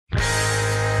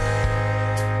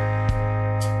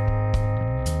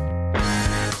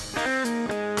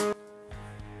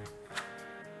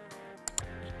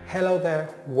Hello there,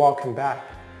 welcome back.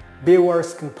 Bill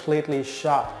was completely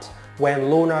shocked when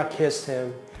Luna kissed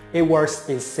him. It was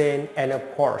insane and of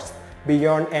course,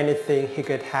 beyond anything he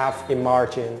could have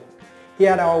imagined. He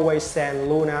had always seen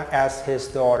Luna as his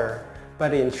daughter,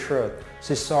 but in truth,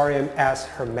 she saw him as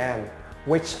her man,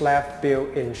 which left Bill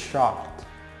in shock.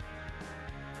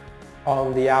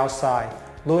 On the outside,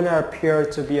 Luna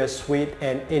appeared to be a sweet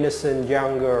and innocent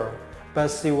young girl, but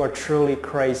she was truly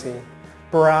crazy,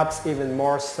 perhaps even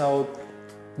more so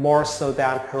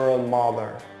than her own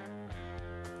mother.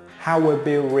 How will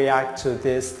Bill react to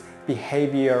this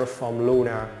behavior from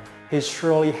Luna? He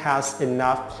surely has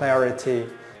enough clarity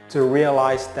to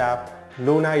realize that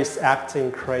Luna is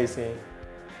acting crazy.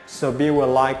 So Bill will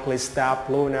likely stop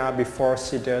Luna before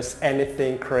she does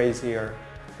anything crazier,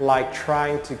 like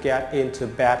trying to get into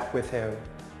bed with him.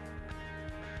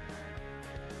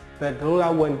 But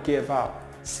Luna won't give up.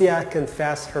 She had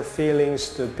confessed her feelings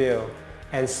to Bill,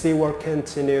 and she will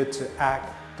continue to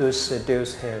act to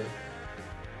seduce him.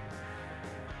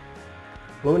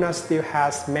 Luna still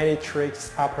has many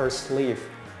tricks up her sleeve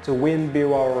to win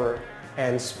Bill over,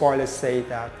 and spoilers say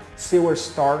that she will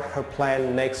start her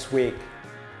plan next week.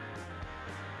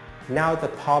 Now the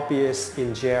puppy is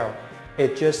in jail.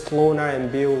 It's just Luna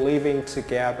and Bill living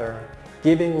together,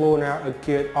 giving Luna a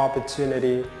good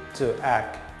opportunity to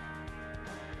act.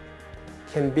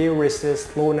 Can Bill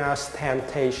resist Luna's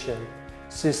temptation?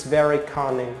 She's very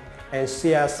cunning and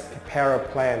she has prepared a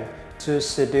plan to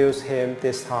seduce him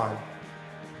this time.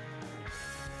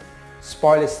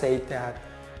 Spoilers say that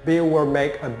Bill will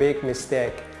make a big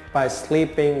mistake by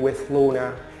sleeping with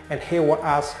Luna and he will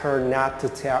ask her not to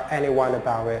tell anyone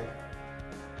about it.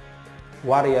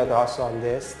 What are your thoughts on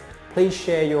this? Please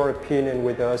share your opinion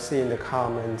with us in the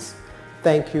comments.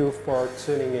 Thank you for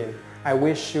tuning in. I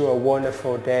wish you a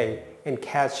wonderful day and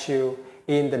catch you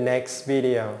in the next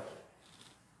video.